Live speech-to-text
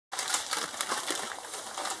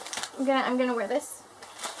I'm gonna wear this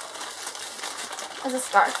as a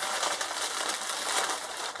scarf.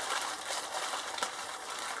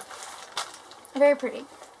 Very pretty.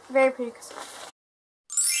 Very pretty scarf.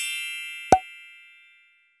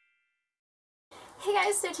 Hey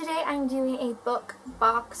guys, so today I'm doing a book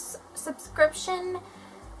box subscription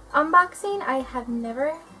unboxing. I have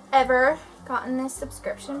never ever gotten this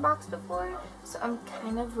subscription box before, so I'm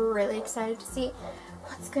kind of really excited to see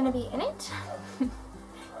what's gonna be in it.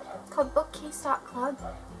 It's called Bookcase.Club,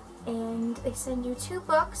 and they send you 2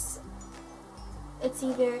 books. It's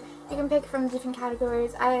either, you can pick from different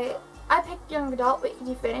categories. I picked young adult, but you can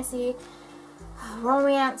do fantasy,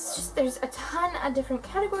 romance, just there's a ton of different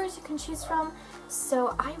categories you can choose from.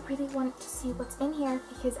 So I really want to see what's in here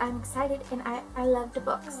because I'm excited and I love the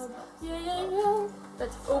books. Yeah.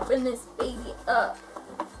 Let's open this baby up.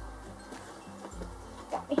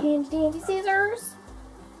 Got my handy dandy scissors.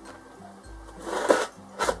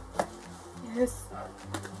 Yes.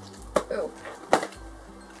 Oh.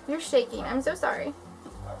 You're shaking. I'm so sorry.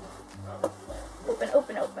 Open,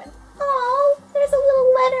 open, open. Oh, there's a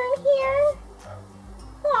little letter in here.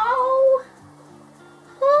 Oh.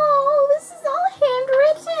 Oh, this is all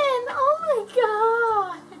handwritten. Oh my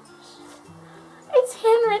gosh. It's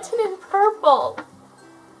handwritten in purple.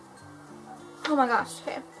 Oh my gosh,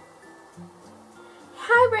 okay.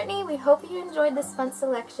 Hi Brittany, we hope you enjoyed this month's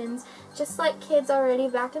selections. Just like kids already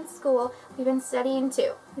back in school, we've been studying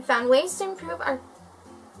too. We found ways to improve our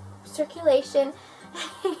circulation,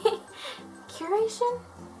 curation,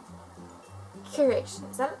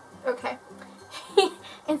 is that okay?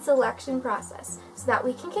 And selection process so that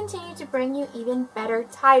we can continue to bring you even better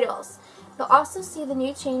titles. You'll also see the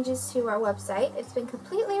new changes to our website. It's been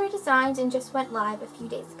completely redesigned and just went live a few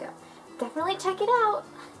days ago. Definitely check it out.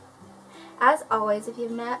 As always, if you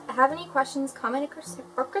have any questions, comments,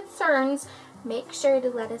 or concerns, make sure to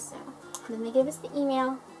let us know. And then they give us the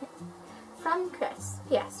email from Chris.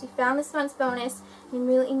 Yes, we found this month's bonus and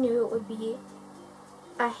really knew it would be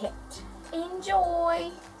a hit.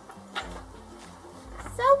 Enjoy!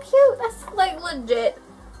 So cute. That's like legit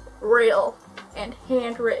real and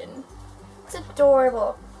handwritten. It's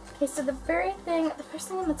adorable. Okay, so the first thing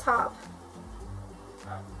on the top,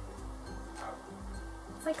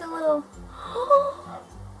 it's like a little, oh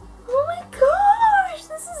my gosh,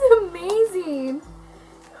 this is amazing.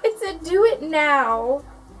 It's a do it now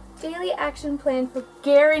daily action plan for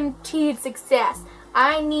guaranteed success.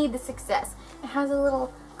 I need the success. It has a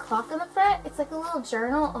little clock on the front. It's like a little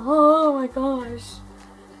journal. Oh my gosh.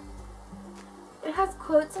 It has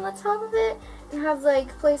quotes on the top of it. It has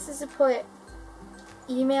like places to put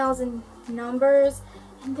emails and numbers,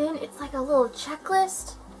 and then it's like a little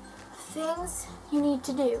checklist of things you need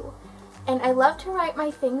to do. And I love to write my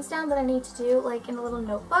things down that I need to do like in a little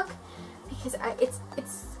notebook because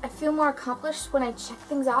I feel more accomplished when I check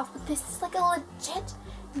things off. But this is like a legit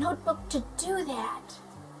notebook to do that.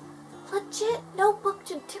 Legit notebook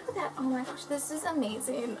to do that. Oh my gosh, this is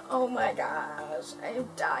amazing. Oh my gosh, I am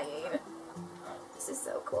dying. This is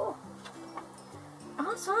so cool.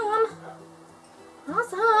 Awesome.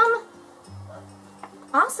 Awesome.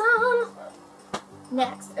 Awesome.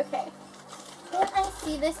 Next, okay. Then I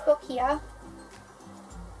see this book here.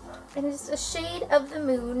 And it's A Shade of the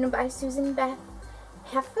Moon by Susan Beth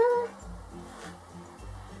Heffer.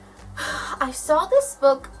 I saw this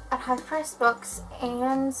book at High Price Books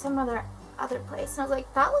and some other place. And I was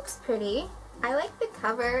like, that looks pretty. I like the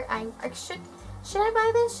cover. Should I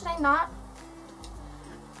buy this? Should I not?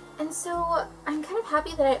 And so I'm kind of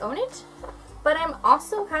happy that I own it, but I'm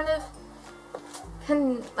also kind of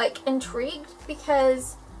intrigued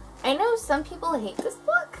because I know some people hate this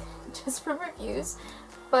book just from reviews,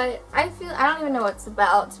 but I don't even know what it's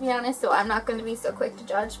about, to be honest, so I'm not going to be so quick to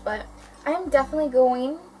judge, but I am definitely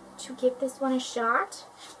going to give this one a shot.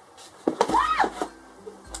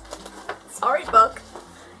 Sorry, book.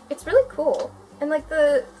 It's really cool, and like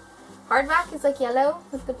the hardback is like yellow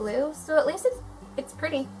with the blue, so at least it's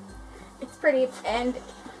pretty. It's pretty, and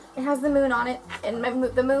it has the moon on it, and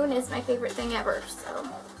the moon is my favorite thing ever, so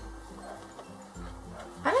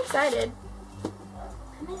I'm excited.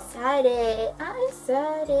 I'm excited. I'm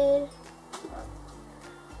excited.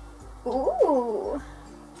 Ooh.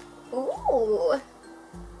 Ooh.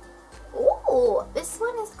 Ooh. This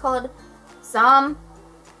one is called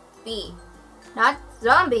Zombie. Not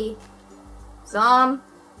zombie. Zombie.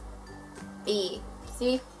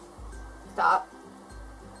 See? Stop.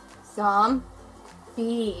 Zombie.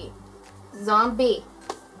 Zombie.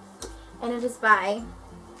 And it is by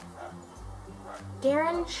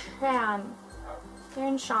Darren Shan.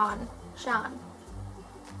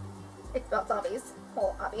 It's about zombies.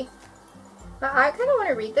 Oh, Abby. But I kind of want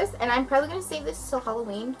to read this, and I'm probably going to save this till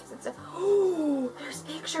Halloween because it's a... Oh, there's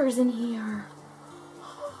pictures in here.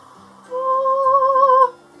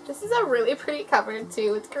 Oh, this is a really pretty cover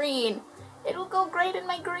too. It's green. It'll go great in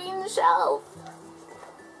my green shelf.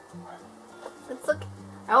 Let's look.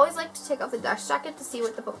 I always like to take off the dust jacket to see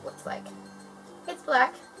what the book looks like. It's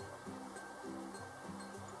black.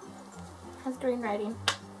 Has green writing.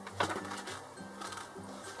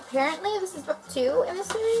 Apparently this is book 2 in the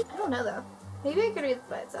series. I don't know though. Maybe I could read this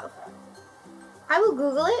by itself. I will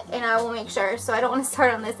Google it and I will make sure, so I don't want to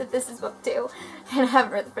start on this if this is book 2 and I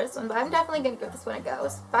haven't read the first one, but I'm definitely going to give this one a go,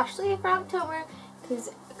 especially for October, because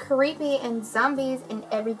creepy and zombies and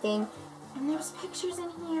everything. And there's pictures in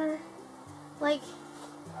here, like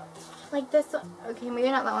this one. Okay,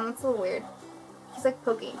 maybe not that one, that's a little weird. He's like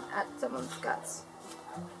poking at someone's guts.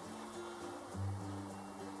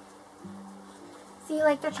 See,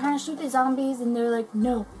 like they're trying to shoot the zombies and they're like,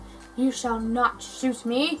 no, you shall not shoot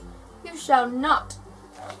me. You shall not.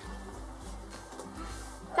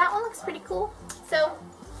 That one looks pretty cool. So,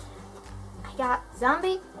 I got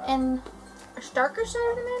zombie and a darker shade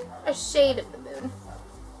of the moon. A shade of the moon.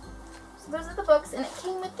 So those are the books, and it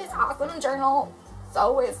came with this awesome journal.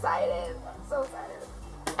 So excited. So excited.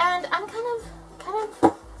 And I'm kind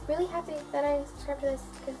of really happy that I subscribed to this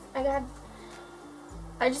because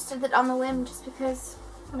I just did it on the whim just because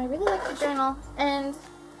I really like the journal, and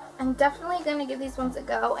I'm definitely going to give these ones a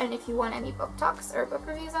go, and if you want any book talks or book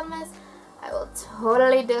reviews on this, I will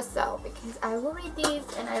totally do so, because I will read these,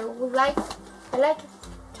 and I like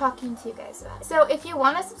talking to you guys about it. So if you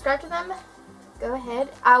want to subscribe to them, go ahead.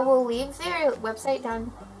 I will leave their website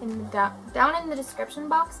down in the description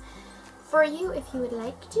box for you if you would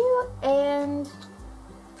like to, and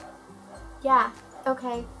yeah,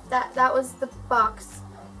 okay, that was the box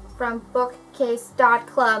from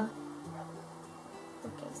Bookcase.Club.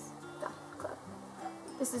 Bookcase.Club.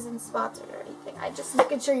 This isn't sponsored or anything. I just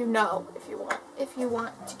making sure you know if you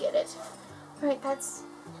want to get it. Alright, that's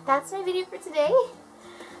my video for today.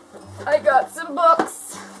 I got some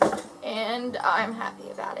books and I'm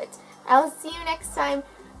happy about it. I'll see you next time.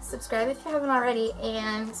 Subscribe if you haven't already,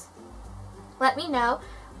 and let me know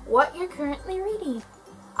what you're currently reading.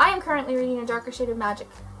 I am currently reading A Darker Shade of Magic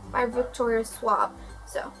by Victoria Schwab.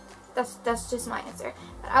 So that's just my answer.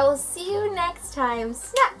 But I will see you next time.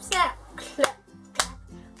 Snap, snap, clap, clap.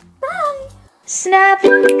 Bye. Snap,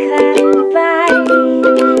 clap, bye.